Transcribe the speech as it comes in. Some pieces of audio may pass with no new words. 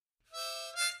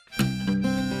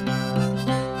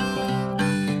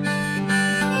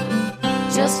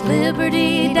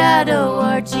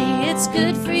JustLiberty.org. It's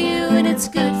good for you and it's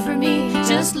good for me.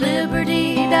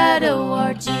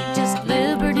 JustLiberty.org.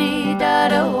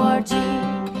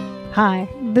 JustLiberty.org. Hi,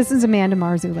 this is Amanda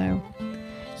Marzullo.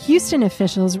 Houston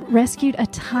officials rescued a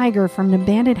tiger from an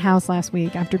abandoned house last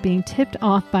week after being tipped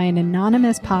off by an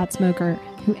anonymous pot smoker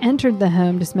who entered the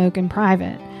home to smoke in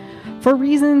private. For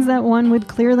reasons that one would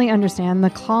clearly understand, the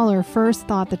caller first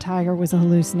thought the tiger was a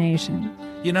hallucination.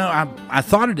 You know, I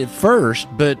thought it at first,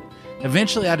 but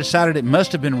eventually I decided it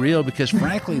must have been real because,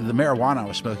 frankly, the marijuana I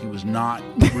was smoking was not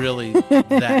really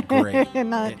that great.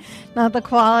 not the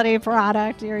quality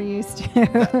product you're used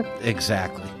to.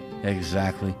 Exactly.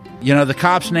 You know, the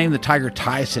cops named the tiger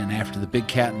Tyson after the big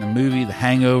cat in the movie The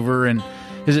Hangover, and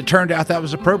as it turned out, that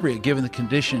was appropriate given the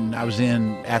condition I was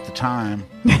in at the time.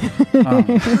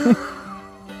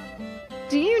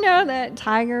 Do you know that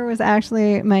Tiger was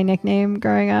actually my nickname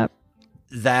growing up?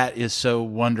 That is so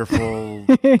wonderful.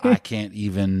 I can't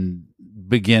even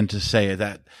begin to say it.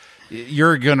 That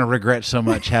you're going to regret so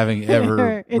much having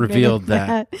ever revealed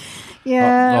that.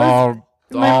 Yeah.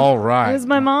 All right. It was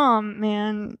my mom,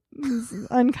 man. It was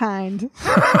unkind.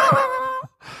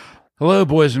 Hello,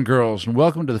 boys and girls, and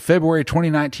welcome to the February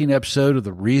 2019 episode of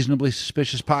the Reasonably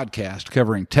Suspicious podcast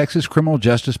covering Texas criminal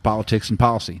justice, politics, and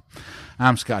policy.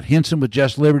 I'm Scott Henson with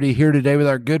Just Liberty, here today with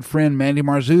our good friend Mandy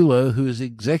Marzullo, who is the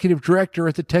Executive Director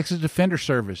at the Texas Defender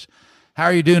Service. How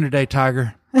are you doing today,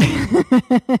 Tiger?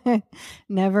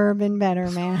 Never been better,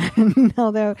 man.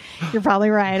 Although you're probably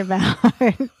right about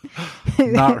it.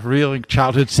 Not revealing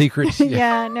childhood secrets.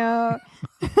 Yeah, no.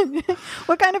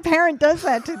 What kind of parent does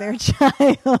that to their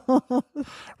child?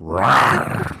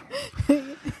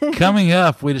 Coming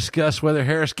up, we discuss whether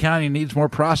Harris County needs more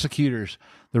prosecutors,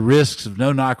 the risks of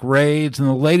no-knock raids, and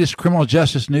the latest criminal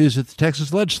justice news at the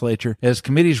Texas legislature as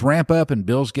committees ramp up and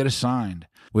bills get assigned.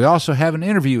 We also have an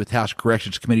interview with House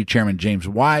Corrections Committee Chairman James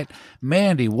White.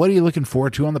 Mandy, what are you looking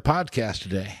forward to on the podcast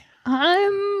today?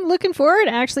 I'm looking forward,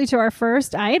 actually, to our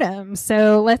first item.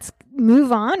 So let's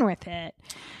move on with it.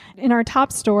 In our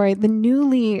top story, the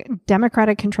newly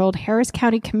Democratic-controlled Harris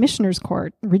County Commissioners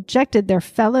Court rejected their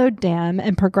fellow Dem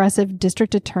and progressive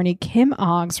District Attorney Kim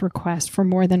Ogg's request for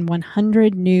more than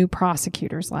 100 new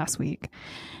prosecutors last week.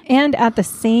 And at the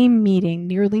same meeting,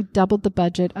 nearly doubled the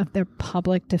budget of their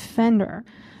public defender.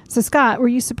 So, Scott, were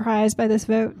you surprised by this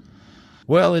vote?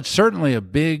 Well, it's certainly a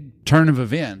big turn of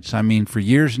events. I mean, for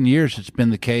years and years, it's been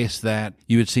the case that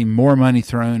you would see more money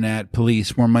thrown at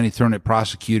police, more money thrown at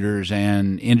prosecutors,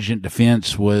 and indigent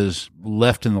defense was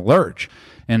left in the lurch.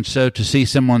 And so to see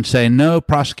someone say, no,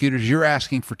 prosecutors, you're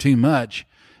asking for too much,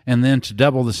 and then to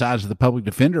double the size of the public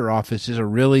defender office is a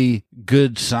really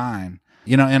good sign.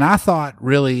 You know, and I thought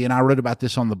really, and I wrote about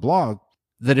this on the blog,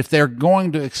 that if they're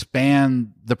going to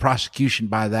expand the prosecution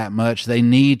by that much, they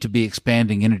need to be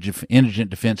expanding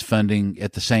indigent defense funding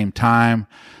at the same time.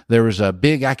 There was a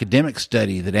big academic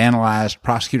study that analyzed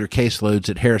prosecutor caseloads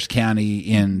at Harris County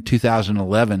in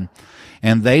 2011,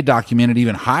 and they documented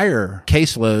even higher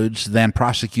caseloads than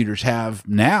prosecutors have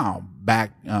now,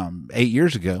 back 8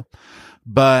 years ago.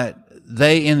 But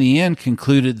they, in the end,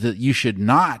 concluded that you should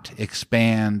not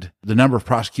expand the number of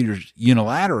prosecutors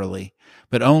unilaterally,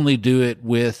 but only do it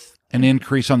with an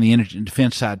increase on the indigent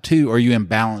defense side too, or you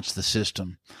imbalance the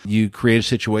system. You create a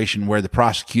situation where the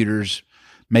prosecutors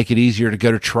make it easier to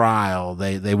go to trial.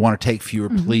 They want to take fewer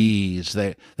pleas.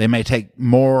 They may take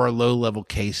more low-level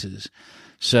cases.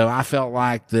 So I felt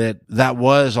like that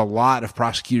was a lot of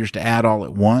prosecutors to add all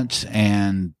at once,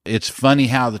 and it's funny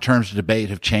how the terms of debate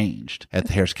have changed at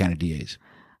the Harris County DAs.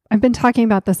 I've been talking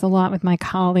about this a lot with my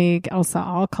colleague, Elsa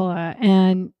Alcala,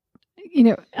 and you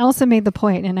know, Elsa made the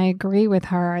point, and I agree with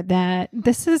her, that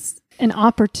this is an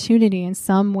opportunity in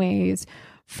some ways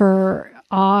for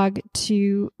Ogg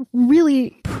to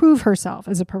really prove herself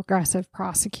as a progressive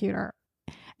prosecutor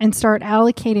and start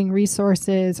allocating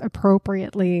resources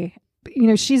appropriately. You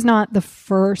know, she's not the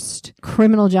first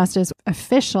criminal justice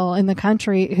official in the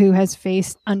country who has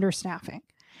faced understaffing.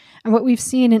 And what we've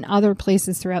seen in other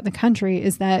places throughout the country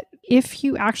is that if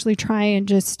you actually try and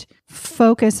just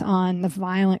focus on the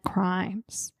violent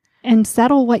crimes and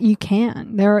settle what you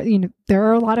can, there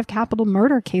are a lot of capital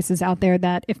murder cases out there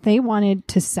that if they wanted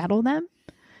to settle them,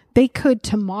 they could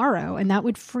tomorrow, and that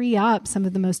would free up some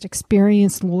of the most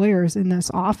experienced lawyers in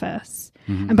this office.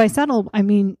 Mm-hmm. And by settle, I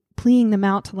mean pleading them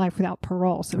out to life without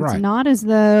parole. So it's not as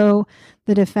though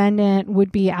the defendant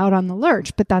would be out on the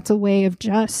lurch, but that's a way of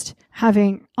just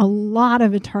having a lot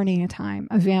of attorney time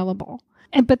available.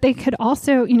 But they could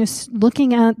also,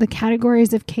 looking at the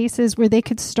categories of cases where they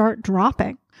could start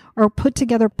dropping or put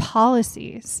together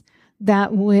policies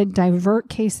that would divert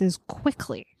cases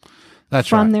quickly. That's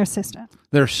from right. their system.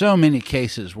 There are so many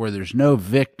cases where there's no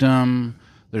victim.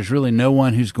 There's really no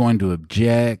one who's going to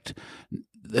object.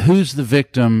 Who's the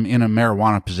victim in a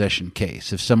marijuana possession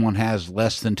case? If someone has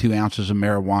less than 2 ounces of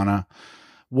marijuana,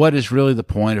 what is really the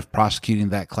point of prosecuting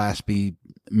that Class B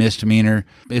misdemeanor?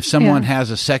 If someone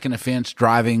has a second offense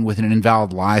driving with an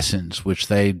invalid license, which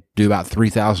they do about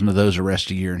 3,000 of those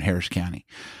arrests a year in Harris County,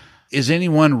 is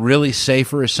anyone really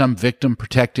safer? Is some victim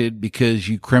protected because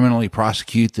you criminally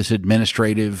prosecute this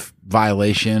administrative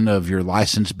violation of your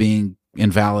license being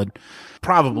invalid?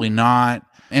 Probably not.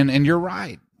 And you're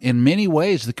right. In many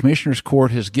ways, the commissioner's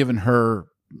court has given her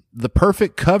the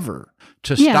perfect cover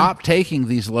to stop taking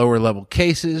these lower level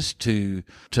cases, to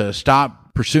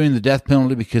stop pursuing the death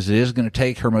penalty, because it is going to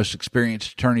take her most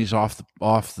experienced attorneys off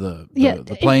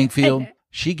the playing field.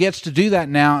 She gets to do that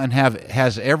now and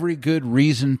has every good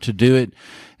reason to do it.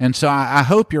 And so I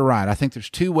hope you're right. I think there's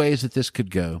 2 ways that this could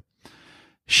go.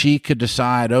 She could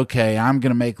decide, okay, I'm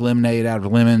going to make lemonade out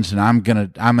of lemons, and I'm going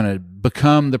to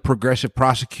become the progressive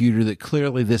prosecutor that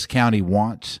clearly this county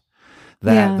wants,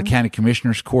 that the county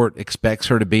commissioner's court expects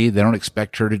her to be. They don't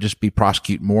expect her to just be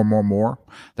prosecute more.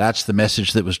 That's the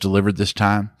message that was delivered this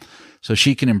time. So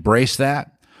she can embrace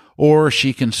that, or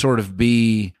she can sort of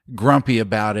be grumpy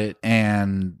about it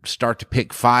and start to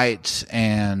pick fights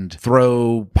and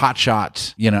throw pot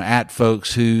shots, at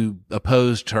folks who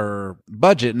opposed her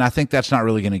budget. And I think that's not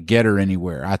really going to get her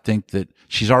anywhere. I think that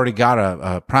she's already got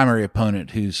a primary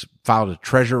opponent who's filed a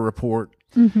treasurer report.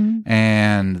 Mm-hmm.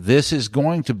 And this is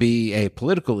going to be a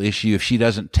political issue if she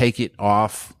doesn't take it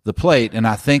off the plate. And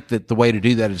I think that the way to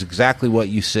do that is exactly what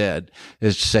you said,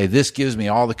 is to say, this gives me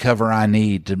all the cover I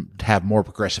need to have more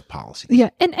progressive policy.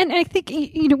 Yeah. And I think,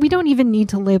 we don't even need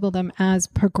to label them as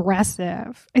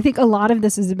progressive. I think a lot of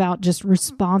this is about just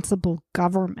responsible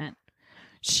government.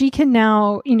 She can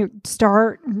now,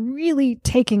 start really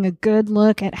taking a good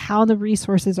look at how the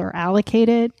resources are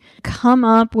allocated, come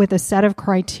up with a set of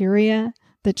criteria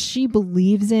that she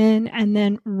believes in, and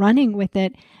then running with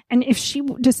it. And if she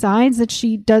decides that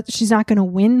she's not going to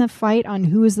win the fight on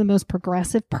who is the most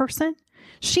progressive person,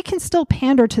 she can still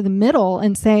pander to the middle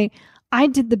and say, I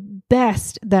did the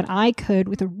best that I could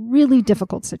with a really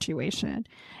difficult situation.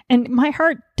 And my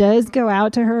heart does go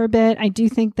out to her a bit. I do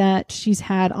think that she's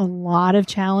had a lot of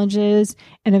challenges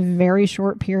in a very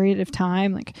short period of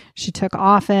time. Like, she took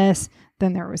office,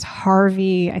 then there was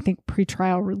Harvey. I think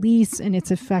pretrial release and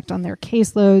its effect on their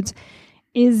caseloads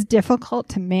is difficult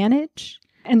to manage.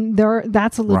 And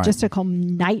that's a logistical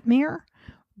nightmare.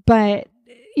 But,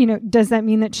 does that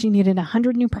mean that she needed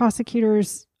 100 new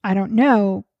prosecutors? I don't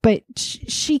know. But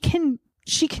she can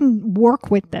work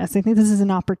with this. I think this is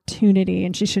an opportunity,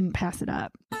 and she shouldn't pass it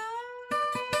up.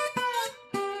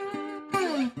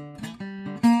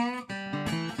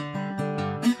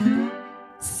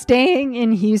 Staying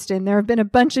in Houston, there have been a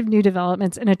bunch of new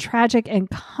developments in a tragic and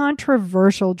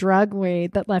controversial drug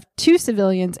raid that left 2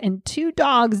 civilians and 2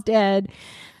 dogs dead,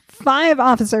 5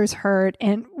 officers hurt,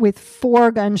 and with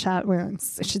 4 gunshot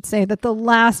wounds. I should say that the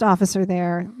last officer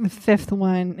there, the 5th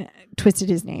one, twisted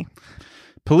his knee.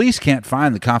 Police can't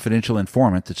find the confidential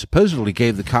informant that supposedly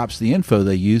gave the cops the info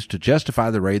they used to justify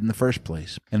the raid in the first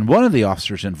place. And one of the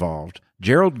officers involved,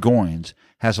 Gerald Goins,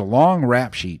 has a long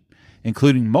rap sheet,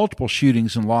 including multiple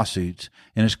shootings and lawsuits,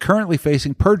 and is currently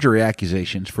facing perjury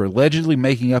accusations for allegedly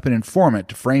making up an informant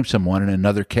to frame someone in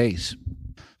another case.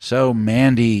 So,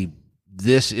 Mandy,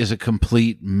 this is a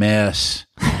complete mess.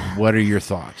 What are your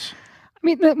thoughts?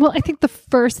 I think the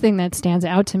first thing that stands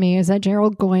out to me is that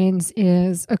Gerald Goins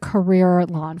is a career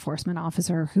law enforcement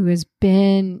officer who has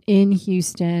been in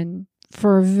Houston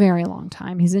for a very long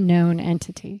time. He's a known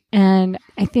entity. And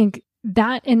I think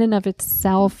that in and of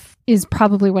itself is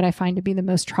probably what I find to be the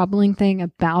most troubling thing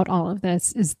about all of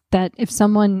this, is that if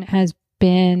someone has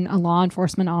been a law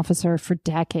enforcement officer for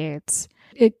decades,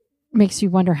 it makes you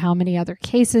wonder how many other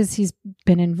cases he's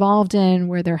been involved in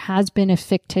where there has been a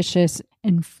fictitious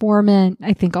informant.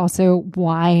 I think also,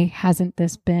 why hasn't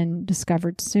this been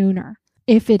discovered sooner?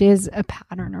 If it is a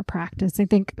pattern or practice, I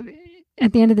think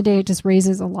at the end of the day, it just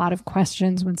raises a lot of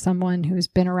questions when someone who's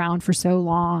been around for so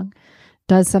long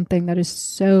does something that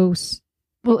is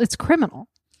it's criminal.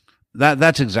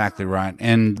 That's exactly right.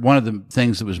 And one of the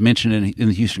things that was mentioned in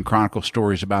the Houston Chronicle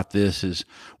stories about this is,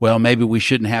 well, maybe we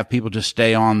shouldn't have people just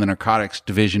stay on the narcotics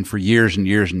division for years and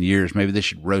years and years. Maybe they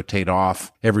should rotate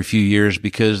off every few years,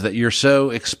 because that you're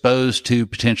so exposed to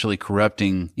potentially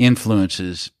corrupting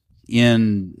influences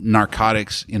in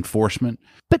narcotics enforcement.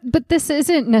 But this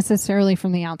isn't necessarily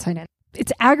from the outside in.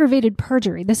 It's aggravated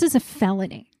perjury. This is a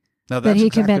felony. No, that he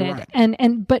exactly committed.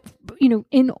 Right. But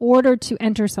in order to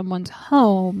enter someone's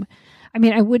home, I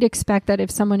mean, I would expect that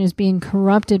if someone is being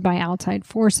corrupted by outside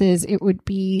forces, it would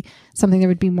be something that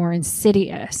would be more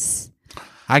insidious.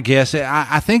 I guess.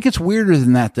 I think it's weirder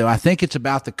than that, though. I think it's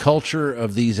about the culture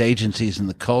of these agencies and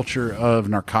the culture of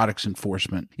narcotics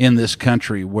enforcement in this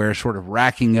country, where sort of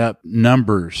racking up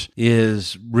numbers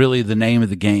is really the name of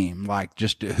the game. Like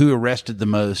just who arrested the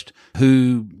most,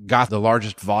 who got the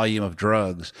largest volume of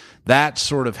drugs. That's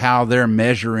sort of how they're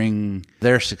measuring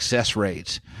their success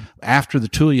rates. After the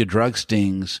Tulia drug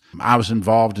stings, I was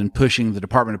involved in pushing the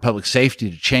Department of Public Safety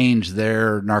to change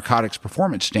their narcotics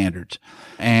performance standards.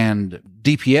 And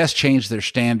DPS changed their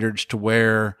standards to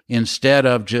where instead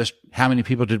of just how many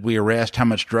people did we arrest, how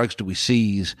much drugs do we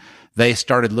seize, they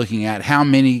started looking at how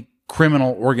many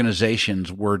criminal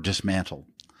organizations were dismantled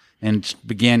and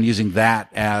began using that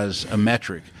as a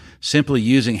metric. Simply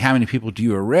using how many people do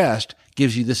you arrest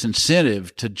gives you this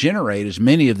incentive to generate as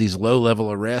many of these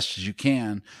low-level arrests as you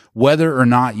can, whether or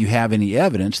not you have any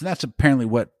evidence. And that's apparently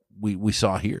what we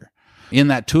saw here. In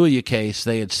that Tulia case,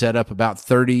 they had set up about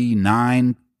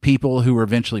 39 people who were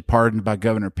eventually pardoned by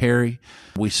Governor Perry.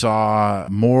 We saw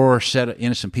more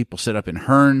innocent people set up in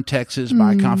Hearne, Texas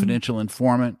by a confidential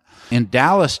informant. In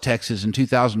Dallas, Texas in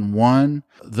 2001,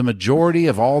 the majority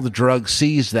of all the drugs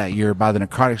seized that year by the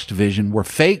Narcotics Division were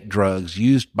fake drugs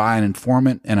used by an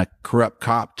informant and a corrupt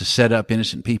cop to set up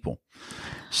innocent people.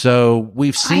 So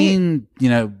we've seen,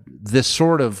 this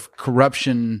sort of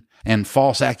corruption and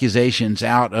false accusations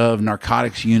out of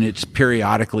narcotics units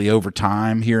periodically over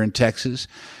time here in Texas.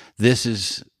 This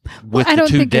is, with the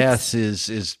two deaths,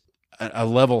 is a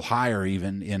level higher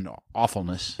even in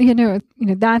awfulness.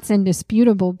 That's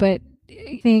indisputable, but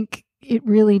I think it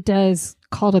really does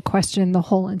call to question the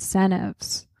whole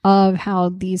incentives of how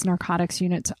these narcotics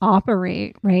units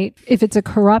operate, right? If it's a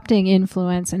corrupting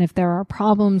influence and if there are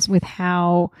problems with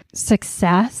how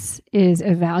success is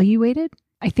evaluated,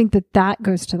 I think that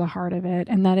goes to the heart of it,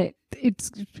 and that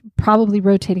it's probably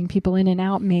rotating people in and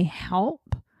out may help.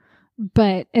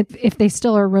 But if they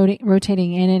still are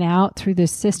rotating in and out through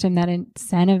this system that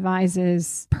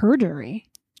incentivizes perjury,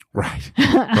 right,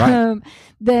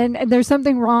 then there's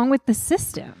something wrong with the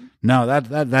system. No,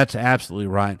 that's absolutely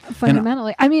right.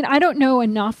 Fundamentally, I mean, I don't know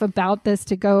enough about this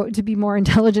to be more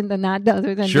intelligent than that,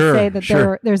 other than to say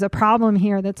that there's a problem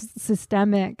here that's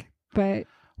systemic, but.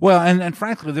 Well, and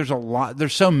frankly,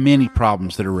 there's so many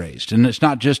problems that are raised, and it's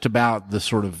not just about the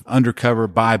sort of undercover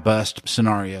buy bust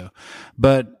scenario,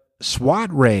 but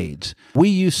SWAT raids. We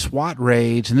use SWAT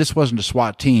raids, and this wasn't a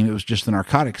SWAT team, it was just the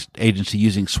narcotics agency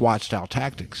using SWAT style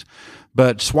tactics.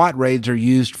 But SWAT raids are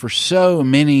used for so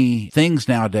many things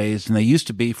nowadays, and they used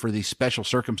to be for these special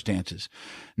circumstances.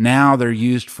 Now they're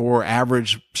used for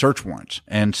average search warrants.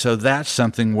 And so that's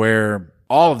something where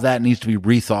all of that needs to be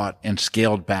rethought and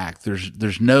scaled back.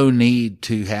 There's no need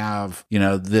to have,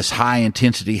 this high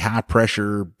intensity, high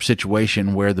pressure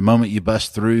situation where the moment you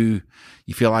bust through,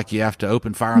 you feel like you have to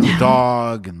open fire on the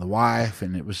dog and the wife.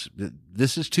 And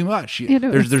this is too much.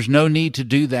 There's no need to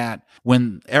do that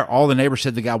when all the neighbors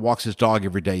said the guy walks his dog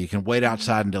every day. You can wait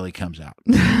outside until he comes out.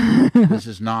 This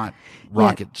is not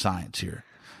rocket science here.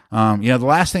 The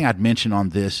last thing I'd mention on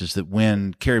this is that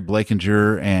when Carrie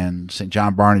Blakinger and St.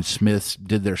 John Barney Smith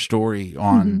did their story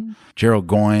on Gerald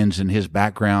Goins and his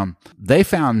background, they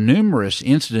found numerous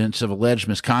incidents of alleged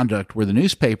misconduct where the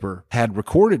newspaper had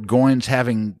recorded Goins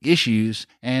having issues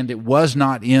and it was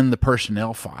not in the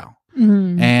personnel file.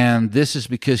 And this is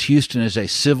because Houston is a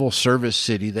civil service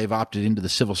city. They've opted into the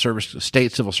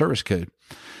state civil service code.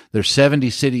 There's 70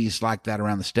 cities like that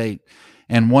around the state.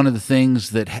 And one of the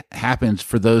things that happens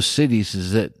for those cities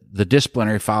is that the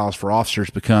disciplinary files for officers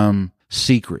become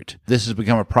secret. This has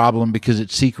become a problem because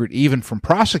it's secret even from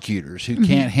prosecutors who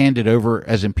can't hand it over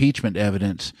as impeachment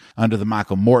evidence under the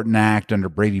Michael Morton Act, under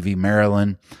Brady v.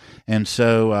 Maryland. And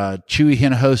so Chuy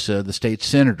Hinojosa, the state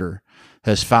senator,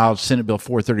 has filed Senate Bill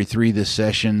 433 this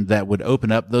session that would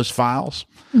open up those files.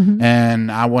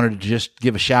 And I wanted to just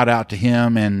give a shout out to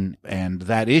him and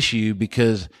that issue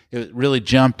because it really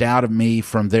jumped out of me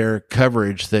from their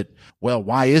coverage that, well,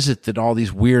 why is it that all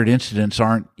these weird incidents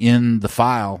aren't in the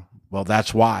file? Well,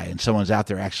 that's why. And someone's out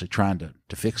there actually trying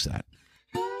to fix that.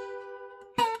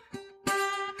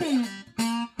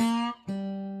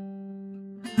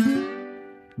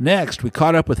 Next, we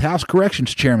caught up with House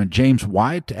Corrections Chairman James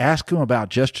White to ask him about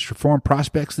justice reform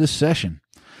prospects this session.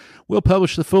 We'll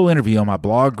publish the full interview on my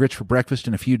blog, Grits for Breakfast,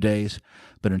 in a few days.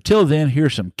 But until then,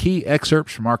 here's some key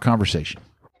excerpts from our conversation.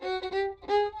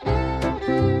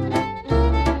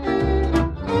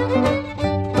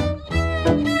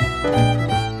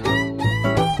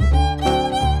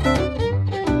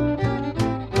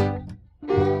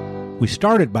 We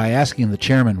started by asking the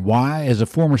chairman why, as a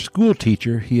former school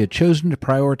teacher, he had chosen to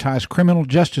prioritize criminal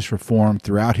justice reform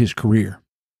throughout his career.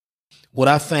 What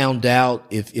I found out,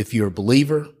 if you're a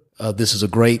believer, this is a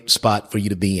great spot for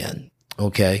you to be in.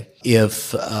 Okay.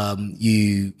 If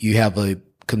you have a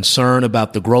concern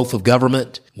about the growth of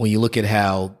government, when you look at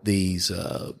how these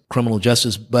criminal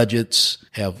justice budgets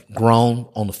have grown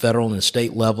on the federal and the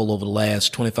state level over the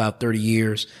last 25, 30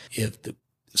 years, if the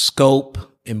scope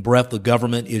and breadth of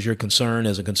government is your concern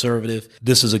as a conservative,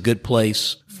 this is a good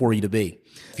place for you to be.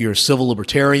 If you're a civil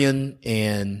libertarian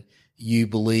and you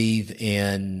believe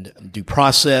in due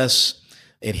process,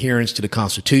 adherence to the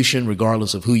Constitution,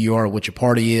 regardless of who you are, or what your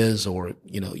party is, or,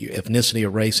 your ethnicity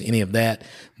or race, any of that,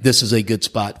 this is a good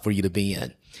spot for you to be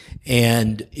in.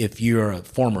 And if you're a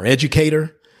former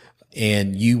educator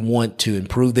and you want to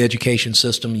improve the education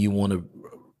system, you want to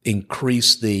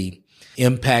increase the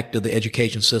impact of the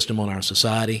education system on our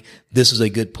society, this is a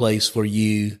good place for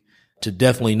you to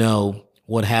definitely know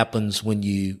what happens when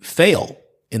you fail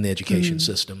in the education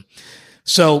system.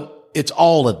 So it's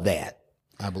all of that,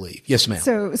 I believe. Yes, ma'am.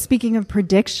 So speaking of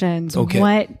predictions,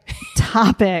 what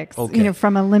topics,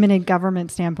 from a limited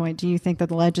government standpoint, do you think that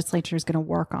the legislature is going to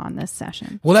work on this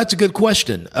session? Well, that's a good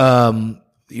question.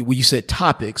 You said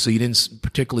topics, so you didn't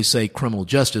particularly say criminal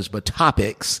justice, but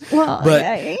topics. Well,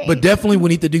 but definitely we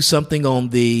need to do something on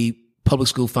the public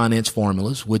school finance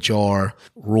formulas, which are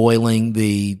roiling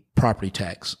the property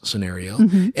tax scenario.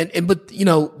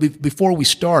 But before we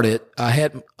started, I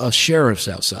had sheriffs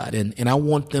outside and I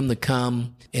want them to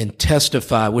come and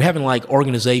testify. We're having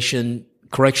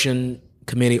correction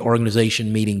committee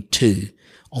organization meeting 2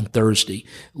 on Thursday.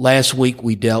 Last week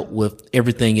we dealt with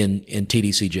everything in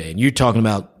TDCJ, and you're talking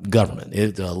about government.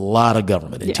 It's a lot of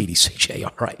government in TDCJ.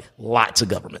 All right. Lots of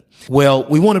government. Well,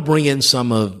 we want to bring in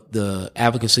some of the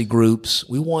advocacy groups.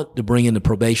 We want to bring in the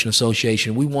Probation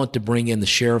Association. We want to bring in the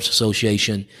Sheriff's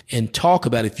Association and talk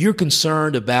about, if you're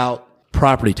concerned about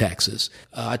property taxes.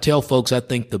 I tell folks I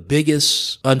think the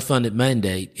biggest unfunded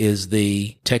mandate is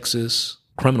the Texas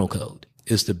Criminal Code.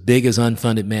 It's the biggest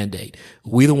unfunded mandate.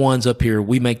 We the ones up here,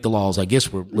 we make the laws. I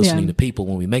guess we're listening to people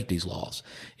when we make these laws.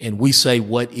 And we say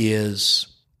what is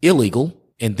illegal,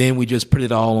 and then we just put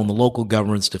it all on the local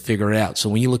governments to figure it out. So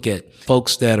when you look at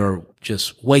folks that are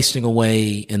just wasting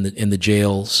away in the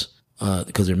jails,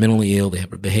 because they're mentally ill, they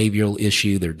have a behavioral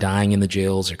issue, they're dying in the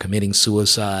jails, they're committing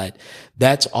suicide,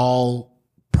 that's all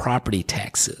property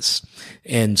taxes.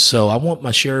 And so I want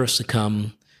my sheriffs to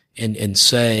come and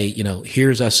say,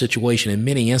 here's our situation. In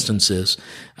many instances,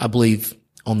 I believe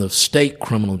on the state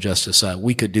criminal justice side,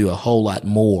 we could do a whole lot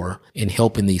more in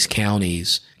helping these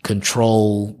counties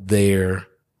control their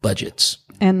budgets.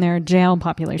 And their jail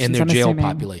populations. And their jail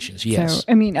populations, yes.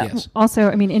 So,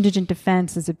 also, indigent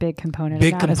defense is a big component of that.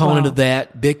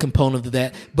 Big component of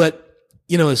that. But,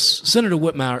 as Senator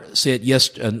Whitmire said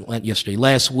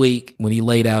last week, when he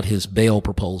laid out his bail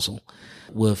proposal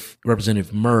with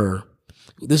Representative Murr,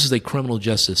 this is a criminal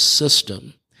justice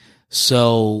system.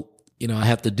 So, I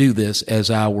have to do this as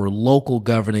our local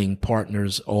governing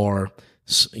partners are,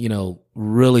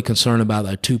 really concerned about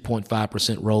a 2.5%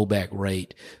 rollback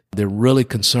rate. They're really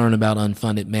concerned about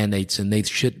unfunded mandates, and they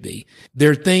should be.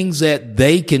 There are things that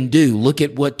they can do. Look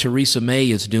at what Theresa May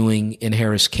is doing in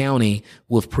Harris County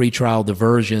with pretrial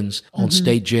diversions on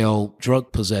state jail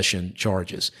drug possession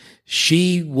charges.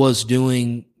 She was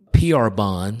doing PR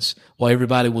bonds while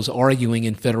everybody was arguing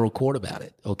in federal court about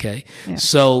it. Okay. Yeah.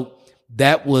 So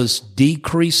that was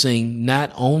decreasing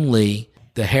not only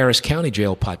the Harris County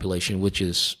jail population, which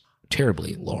is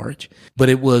terribly large, but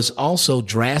it was also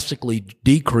drastically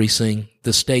decreasing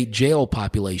the state jail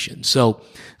population. So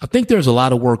I think there's a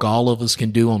lot of work all of us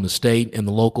can do on the state and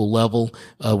the local level.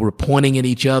 We're pointing at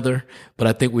each other, but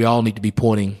I think we all need to be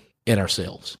pointing at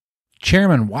ourselves.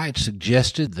 Chairman White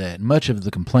suggested that much of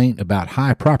the complaint about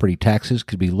high property taxes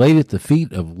could be laid at the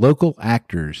feet of local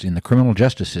actors in the criminal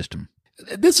justice system.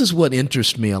 This is what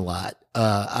interests me a lot.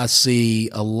 I see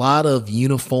a lot of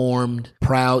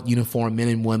proud uniformed men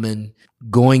and women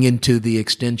going into the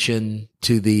extension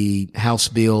to the House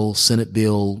bill, Senate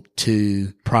bill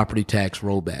to property tax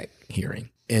rollback hearing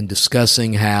and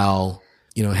discussing how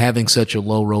having such a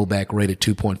low rollback rate at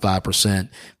 2.5%,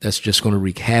 that's just going to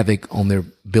wreak havoc on their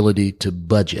ability to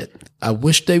budget. I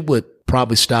wish they would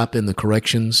probably stop in the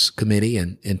corrections committee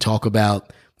and talk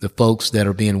about the folks that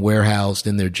are being warehoused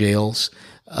in their jails,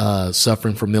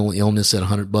 suffering from mental illness at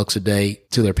 $100 a day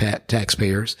to their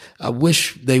taxpayers. I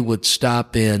wish they would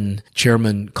stop in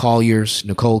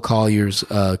Nicole Collier's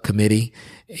committee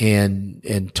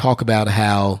and talk about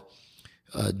how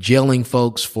jailing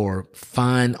folks for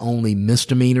fine-only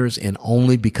misdemeanors and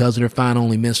only because of their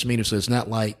fine-only misdemeanors. So it's not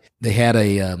like they had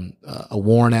a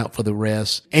warrant out for the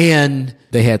arrest and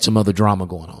they had some other drama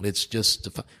going on. It's just,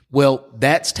 well,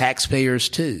 that's taxpayers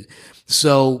too.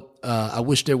 So, I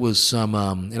wish there was some,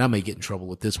 and I may get in trouble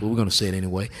with this, but we're going to say it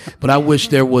anyway. But I wish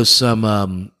there was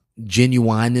some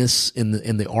genuineness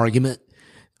in the argument.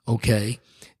 Okay,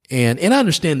 and I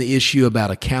understand the issue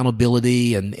about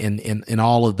accountability and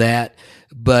all of that.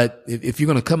 But if you're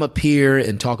going to come up here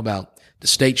and talk about the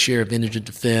state share of indigent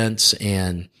defense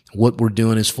and what we're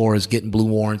doing as far as getting blue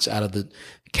warrants out of the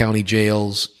county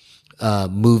jails,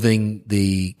 moving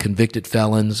the convicted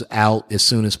felons out as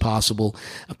soon as possible,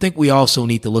 I think we also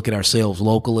need to look at ourselves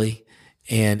locally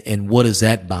and what is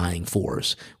that buying for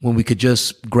us when we could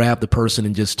just grab the person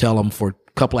and just tell them for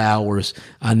a couple of hours,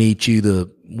 I need you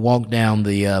to walk down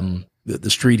the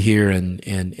street here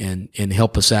and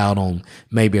help us out on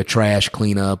maybe a trash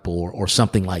cleanup or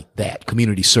something like that.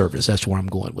 Community service. That's where I'm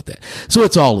going with that. So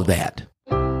it's all of that.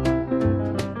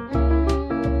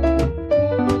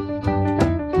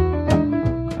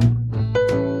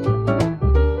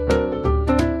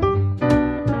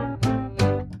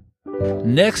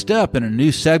 Next up, in a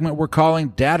new segment we're calling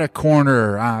Data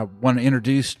Corner, I want to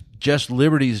introduce Just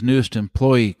Liberty's newest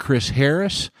employee, Chris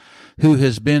Harris, who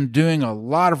has been doing a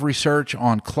lot of research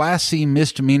on Class C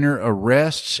misdemeanor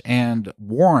arrests and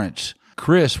warrants.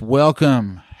 Chris,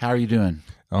 welcome. How are you doing?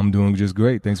 I'm doing just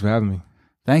great. Thanks for having me.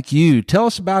 Thank you. Tell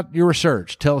us about your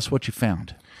research. Tell us what you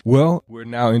found. Well, we're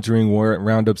now entering warrant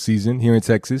roundup season here in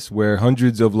Texas, where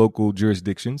hundreds of local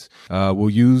jurisdictions will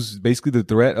use basically the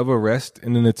threat of arrest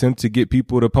in an attempt to get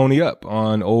people to pony up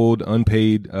on old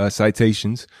unpaid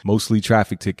citations, mostly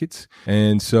traffic tickets.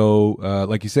 And so,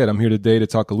 like you said, I'm here today to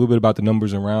talk a little bit about the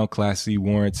numbers around Class C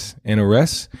warrants and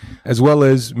arrests, as well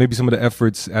as maybe some of the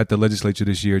efforts at the legislature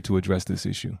this year to address this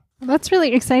issue. That's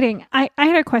really exciting. I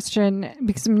had a question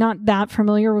because I'm not that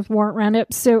familiar with warrant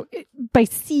roundup. So by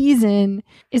season,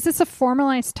 is this a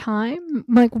formalized time?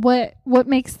 Like what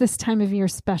makes this time of year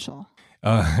special?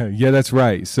 Yeah, that's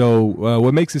right. So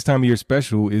what makes this time of year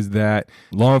special is that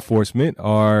law enforcement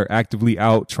are actively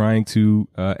out trying to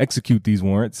execute these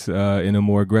warrants in a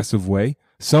more aggressive way.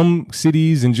 Some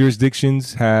cities and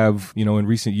jurisdictions have, in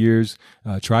recent years,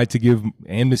 tried to give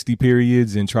amnesty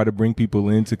periods and try to bring people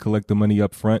in to collect the money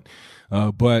up front.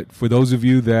 But for those of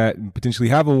you that potentially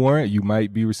have a warrant, you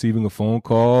might be receiving a phone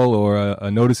call or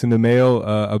a notice in the mail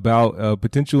about a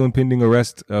potential impending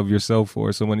arrest of yourself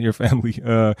or someone in your family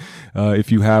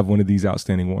if you have one of these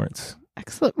outstanding warrants.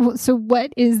 Excellent. So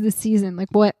what is the season? Like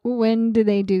when do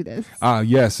they do this?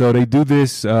 So they do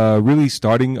this really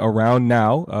starting around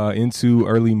now into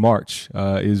early March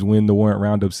is when the warrant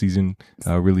roundup season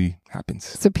really happens.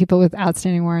 So people with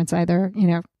outstanding warrants either,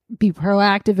 be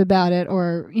proactive about it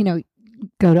or,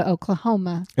 go to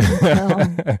Oklahoma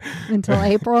until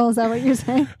April. Is that what you're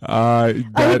saying? I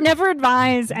would never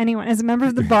advise anyone, as a member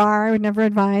of the bar, I would never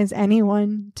advise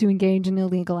anyone to engage in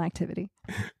illegal activity.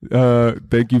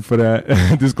 Thank you for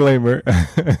that disclaimer.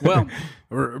 Well,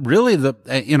 really,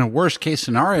 in a worst case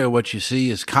scenario, what you see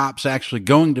is cops actually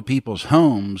going to people's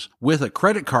homes with a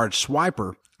credit card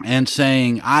swiper and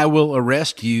saying, I will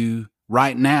arrest you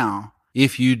right now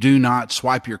if you do not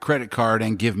swipe your credit card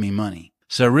and give me money.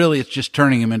 So really, it's just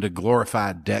turning them into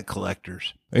glorified debt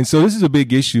collectors. And so this is a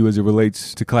big issue as it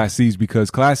relates to Class Cs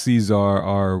because Class Cs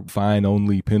are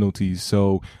fine-only penalties.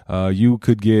 So you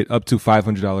could get up to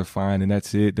 $500 fine, and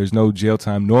that's it. There's no jail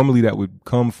time. Normally, that would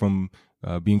come from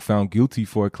being found guilty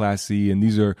for a Class C, and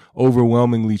these are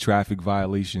overwhelmingly traffic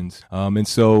violations. And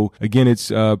so, again, it's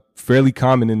fairly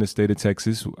common in the state of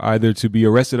Texas either to be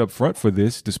arrested up front for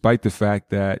this, despite the fact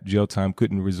that jail time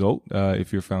couldn't result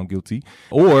if you're found guilty,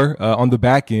 or on the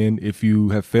back end, if you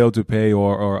have failed to pay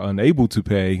or are unable to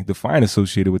pay the fine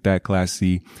associated with that Class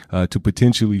C, to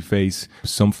potentially face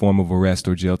some form of arrest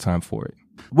or jail time for it.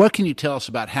 What can you tell us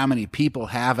about how many people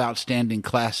have outstanding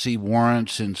Class C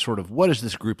warrants and sort of what does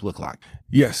this group look like?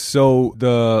 Yes. So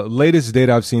the latest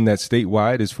data I've seen that's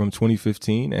statewide is from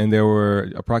 2015, and there were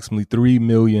approximately 3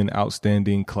 million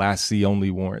outstanding Class C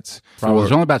only warrants.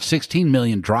 There's only about 16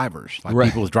 million drivers, right.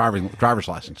 People with driver's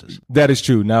licenses. That is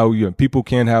true. Now, people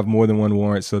can have more than one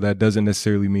warrant, so that doesn't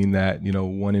necessarily mean that,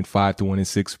 1 in 5 to 1 in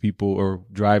 6 people or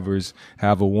drivers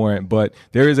have a warrant, but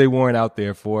there is a warrant out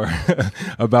there for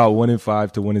about 1 in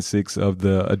 5 to 1 in 6 of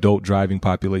the adult driving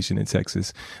population in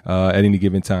Texas at any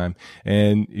given time.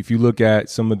 And if you look at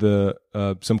some of the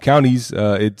some counties,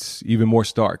 it's even more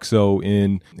stark. So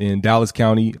in Dallas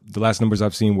County, the last numbers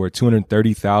I've seen were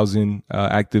 230,000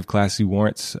 active Class C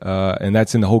warrants, and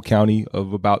that's in the whole county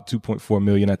of about 2.4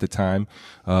 million at the time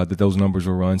that those numbers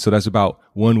were run. So that's about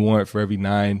one warrant for every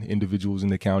 9 individuals in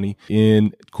the county.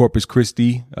 In Corpus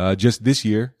Christi, just this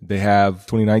year, they have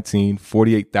 2019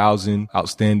 48,000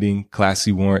 outstanding Class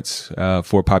C warrants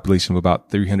for a population of about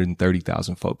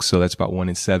 330,000 folks. So that's about 1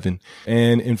 in 7.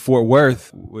 And in Fort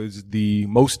Worth was the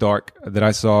most stark that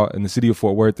I saw. In the city of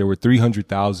Fort Worth, there were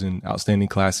 300,000 outstanding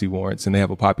Class C warrants, and they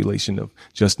have a population of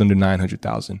just under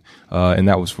 900,000. And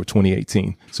that was for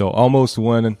 2018. So almost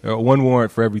one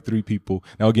warrant for every 3 people.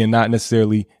 Now, again, not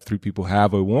necessarily 3 people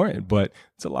have a warrant, but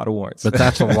it's a lot of warrants. But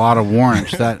that's a lot of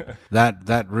warrants.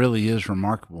 That really is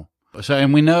remarkable. So,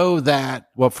 and we know that,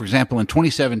 well, for example, in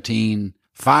 2017,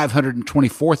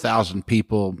 524,000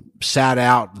 people sat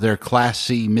out their Class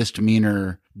C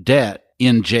misdemeanor debt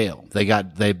in jail.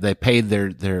 They paid their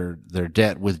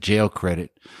debt with jail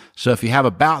credit. So if you have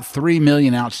about 3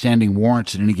 million outstanding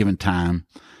warrants at any given time,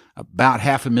 about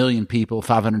 500,000 people,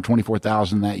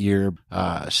 524,000 that year,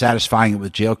 satisfying it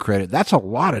with jail credit, that's a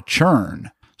lot of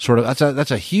churn.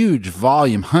 That's a huge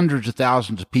volume, hundreds of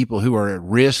thousands of people who are at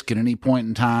risk at any point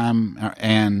in time,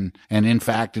 and in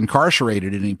fact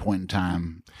incarcerated at any point in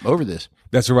time over this.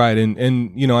 That's right.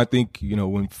 And, you know, I think, you know,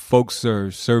 when folks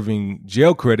are serving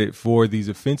jail credit for these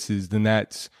offenses, then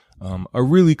that's a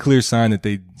really clear sign that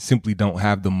they simply don't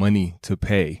have the money to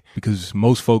pay, because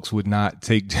most folks would not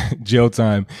take jail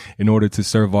time in order to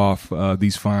serve off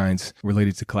these fines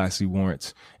related to Class C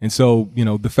warrants. And so, you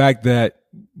know, the fact that,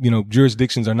 you know,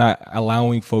 jurisdictions are not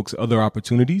allowing folks other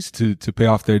opportunities to pay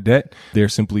off their debt, they're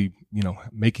simply, you know,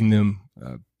 making them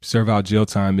serve out jail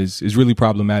time is really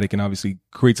problematic, and obviously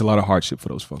creates a lot of hardship for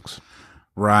those folks.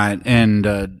 Right.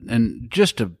 And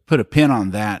just to put a pin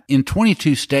on that, in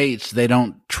 22 states, they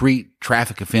don't treat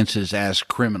traffic offenses as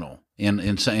criminal.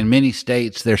 In many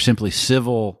states, they're simply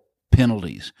civil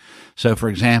penalties. So, for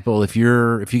example, if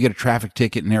you get a traffic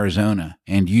ticket in Arizona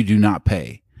and you do not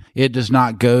pay, it does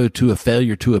not go to a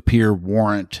failure to appear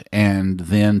warrant and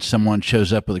then someone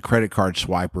shows up with a credit card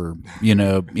swiper, you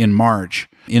know, in March.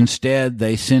 Instead,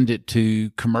 they send it to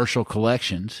commercial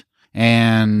collections,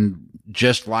 and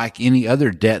just like any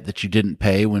other debt that you didn't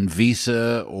pay, when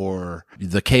Visa or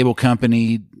the cable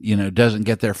company, you know, doesn't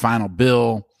get their final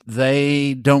bill,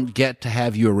 they don't get to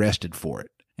have you arrested for it.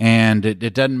 And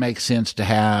it doesn't make sense to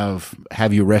have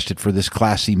you arrested for this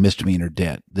Class C misdemeanor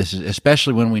debt. This is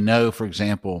especially when we know, for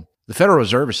example, the Federal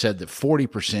Reserve has said that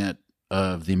 40%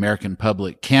 of the American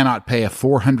public cannot pay a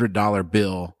 $400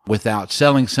 bill without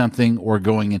selling something or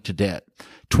going into debt.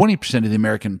 20% of the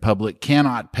American public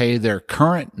cannot pay their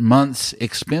current month's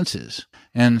expenses.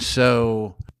 And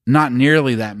so not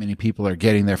nearly that many people are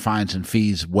getting their fines and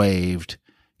fees waived.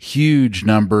 Huge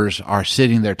numbers are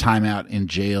sitting their time out in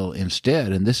jail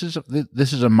instead. And this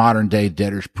is a modern day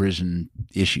debtor's prison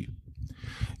issue.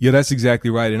 Yeah, that's exactly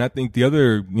right. And I think the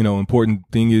other, you know, important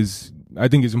thing is, I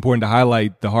think it's important to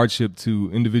highlight the hardship to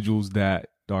individuals that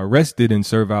are arrested and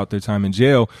serve out their time in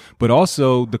jail, but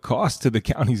also the cost to the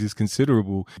counties is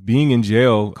considerable. Being in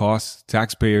jail costs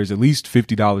taxpayers at least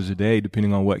 $50 a day,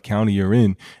 depending on what county you're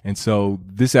in. And so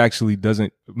this actually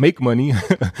doesn't make money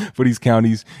for these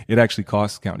counties. It actually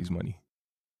costs counties money.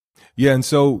 Yeah. And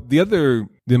so the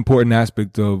important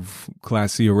aspect of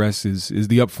Class C arrests is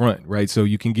the upfront, right? So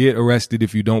you can get arrested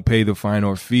if you don't pay the fine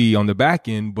or fee on the back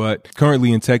end, but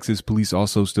currently in Texas, police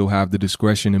also still have the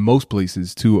discretion in most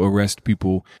places to arrest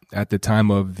people at the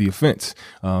time of the offense.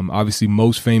 Obviously,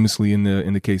 most famously in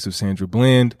the case of Sandra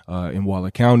Bland in Waller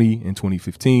County in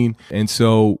 2015. And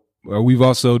so we've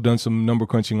also done some number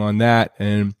crunching on that.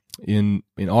 And in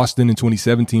Austin in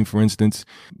 2017, for instance,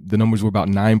 the numbers were about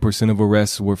 9% of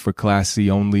arrests were for Class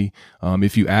C only.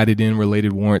 If you added in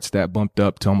related warrants, that bumped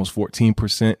up to almost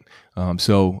 14%.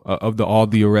 So of all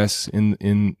the arrests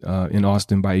in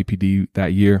Austin by APD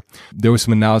that year, there was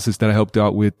some analysis that I helped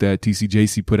out with that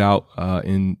TCJC put out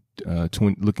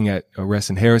looking at arrests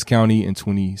in Harris County in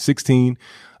 2016.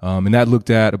 And that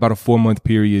looked at about a 4-month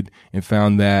period and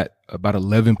found that about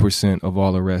 11% of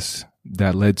all arrests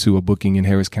that led to a booking in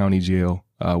Harris County Jail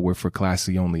were for Class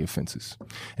C only offenses.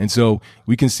 And so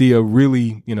we can see a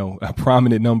really, a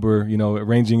prominent number,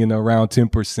 ranging in around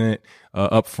 10%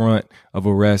 up front of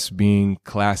arrests being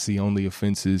Class C only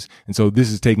offenses. And so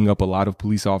this is taking up a lot of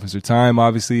police officer time,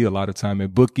 obviously, a lot of time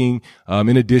at booking,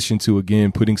 in addition to,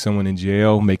 again, putting someone in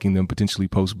jail, making them potentially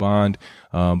post bond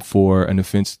for an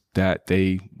offense that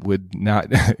they would not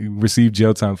receive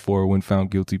jail time for when found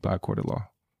guilty by a court of law.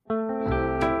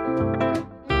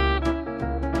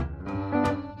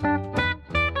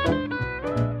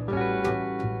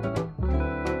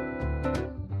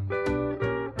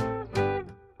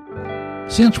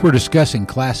 Since we're discussing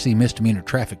Class C misdemeanor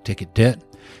traffic ticket debt,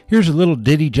 here's a little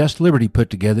ditty Just Liberty put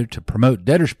together to promote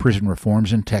debtors' prison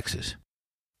reforms in Texas.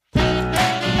 You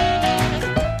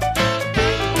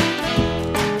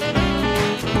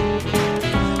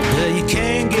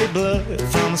can't get blood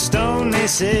from a stone, they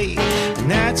say,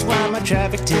 and that's why my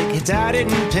traffic tickets I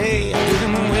didn't pay. I threw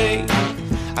them away,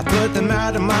 I put them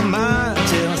out of my mind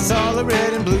till I saw the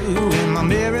red and blue in my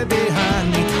mirror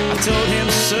behind me. I told him,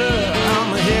 sir,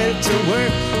 I'm headed to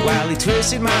work, while he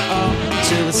twisted my arm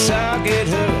till the socket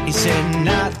hurt. He said,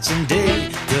 not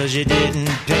today, cause you didn't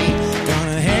pay.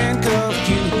 Gonna handcuff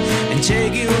you and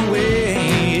take you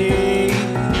away.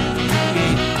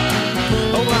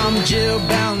 Oh, I'm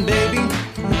jailbound, baby,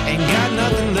 ain't got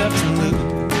nothing left to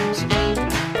lose,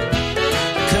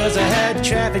 cause I had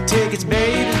traffic tickets,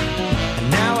 baby, and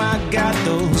now I got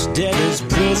those debtors'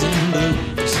 prison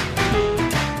blues.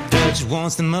 Judge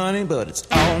wants the money, but it's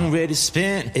already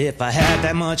spent. If I had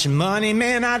that much money,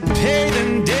 man, I'd pay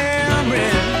them damn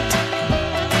rent.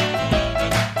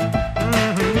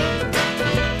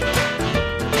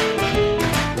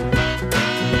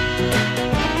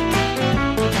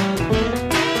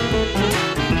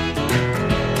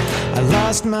 I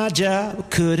lost my job,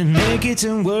 couldn't make it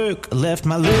to work. I left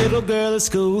my little girl at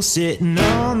school sitting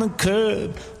on the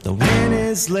curb. The rent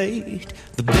is late,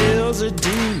 the bills are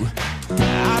due.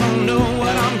 I don't know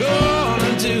what I'm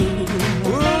gonna do.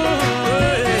 Ooh,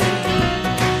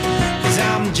 cause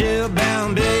I'm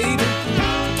jailbound, baby,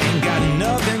 ain't got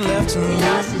nothing left to lose.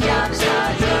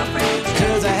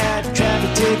 Cause I had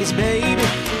traffic tickets, baby,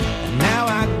 and now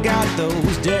I got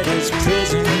those debtors'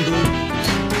 prison blues.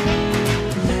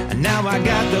 And now I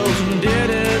got those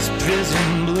debtors'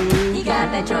 prison blues. He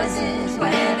got bad choices,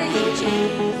 whatever he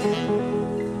chooses.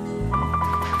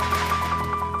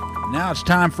 Now it's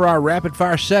time for our rapid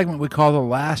fire segment we call the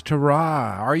Last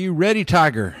Hurrah. Are you ready,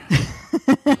 Tiger?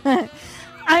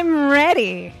 I'm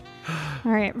ready.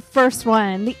 All right, first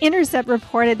one. The Intercept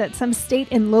reported that some state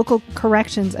and local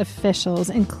corrections officials,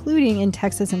 including in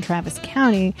Texas and Travis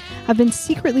County, have been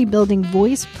secretly building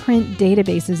voice print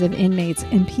databases of inmates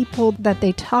and people that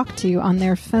they talk to on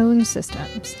their phone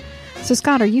systems. So,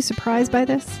 Scott, are you surprised by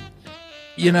this?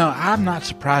 You know, I'm not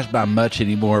surprised by much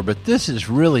anymore, but this is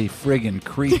really friggin'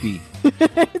 creepy.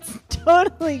 It's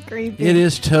totally creepy. It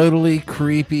is totally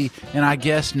creepy. And I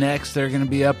guess next they're going to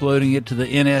be uploading it to the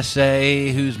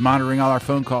NSA, who's monitoring all our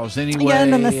phone calls anyway. Yeah,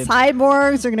 and then the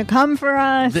cyborgs are going to come for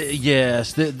us.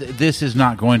 This is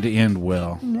not going to end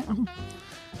well. No.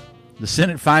 The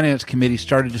Senate Finance Committee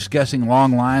started discussing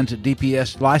long lines at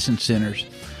DPS license centers,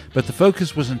 but the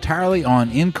focus was entirely on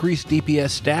increased DPS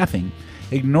staffing,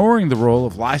 ignoring the role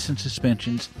of license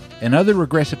suspensions and other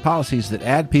regressive policies that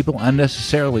add people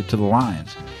unnecessarily to the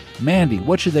lines. Mandy,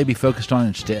 what should they be focused on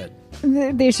instead?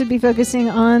 They should be focusing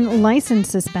on license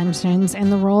suspensions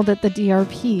and the role that the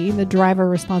DRP, the Driver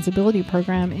Responsibility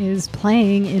Program, is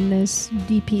playing in this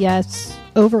DPS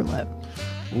overload.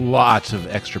 Lots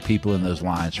of extra people in those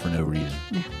lines for no reason.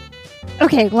 Yeah.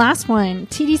 Okay, last one.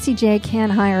 TDCJ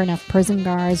can't hire enough prison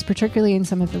guards, particularly in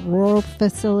some of the rural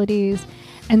facilities.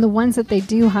 And the ones that they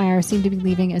do hire seem to be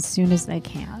leaving as soon as they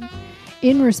can.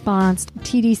 In response,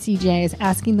 TDCJ is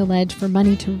asking the Ledge for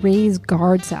money to raise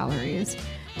guard salaries.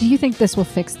 Do you think this will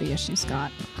fix the issue,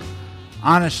 Scott?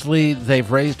 Honestly,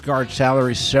 they've raised guard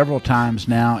salaries several times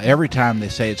now. Every time they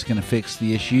say it's going to fix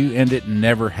the issue, and it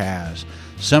never has.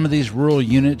 Some of these rural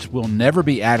units will never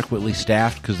be adequately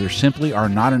staffed because there simply are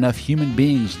not enough human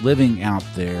beings living out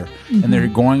there, and they're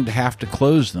going to have to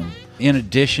close them. In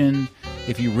addition,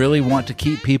 if you really want to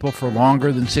keep people for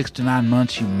longer than 6 to 9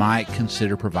 months, you might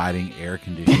consider providing air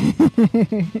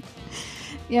conditioning.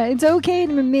 Yeah, it's okay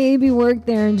to maybe work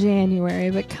there in January,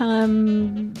 but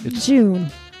come June.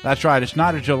 That's right. It's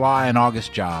not a July and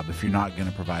August job if you're not going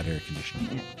to provide air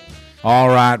conditioning. Yeah. All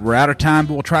right, we're out of time,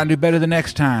 but we'll try and do better the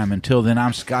next time. Until then,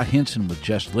 I'm Scott Henson with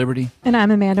Just Liberty. And I'm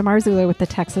Amanda Marzullo with the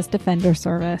Texas Defender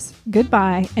Service.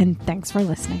 Goodbye, and thanks for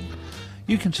listening.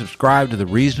 You can subscribe to the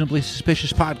Reasonably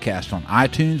Suspicious podcast on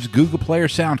iTunes, Google Play, or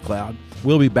SoundCloud.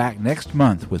 We'll be back next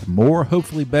month with more,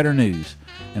 hopefully better news.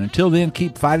 And until then,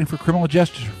 keep fighting for criminal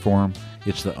justice reform.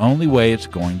 It's the only way it's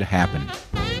going to happen.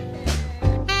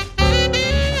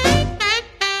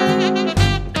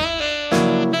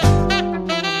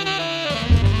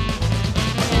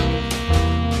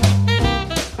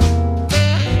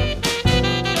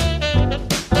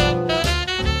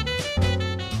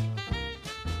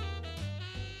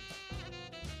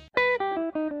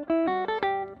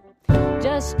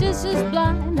 Justice is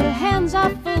blind, her hands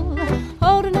are full,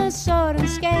 holding a sword and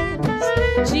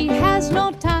scales. She has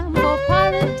no time for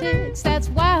politics, that's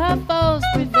why her foes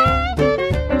prevail.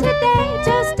 Today,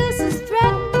 justice is threatened.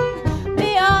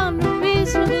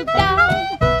 person who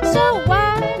died. So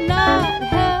why not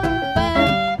help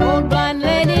an old blind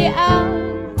lady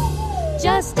out?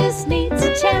 Justice needs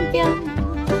a champion.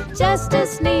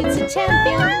 Justice needs a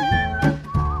champion.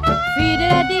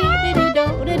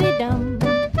 Free-da-da-dee-dee-doo-do-da-dee-dum.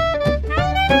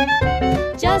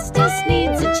 Justice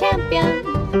needs a champion.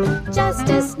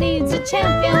 Justice needs a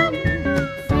champion.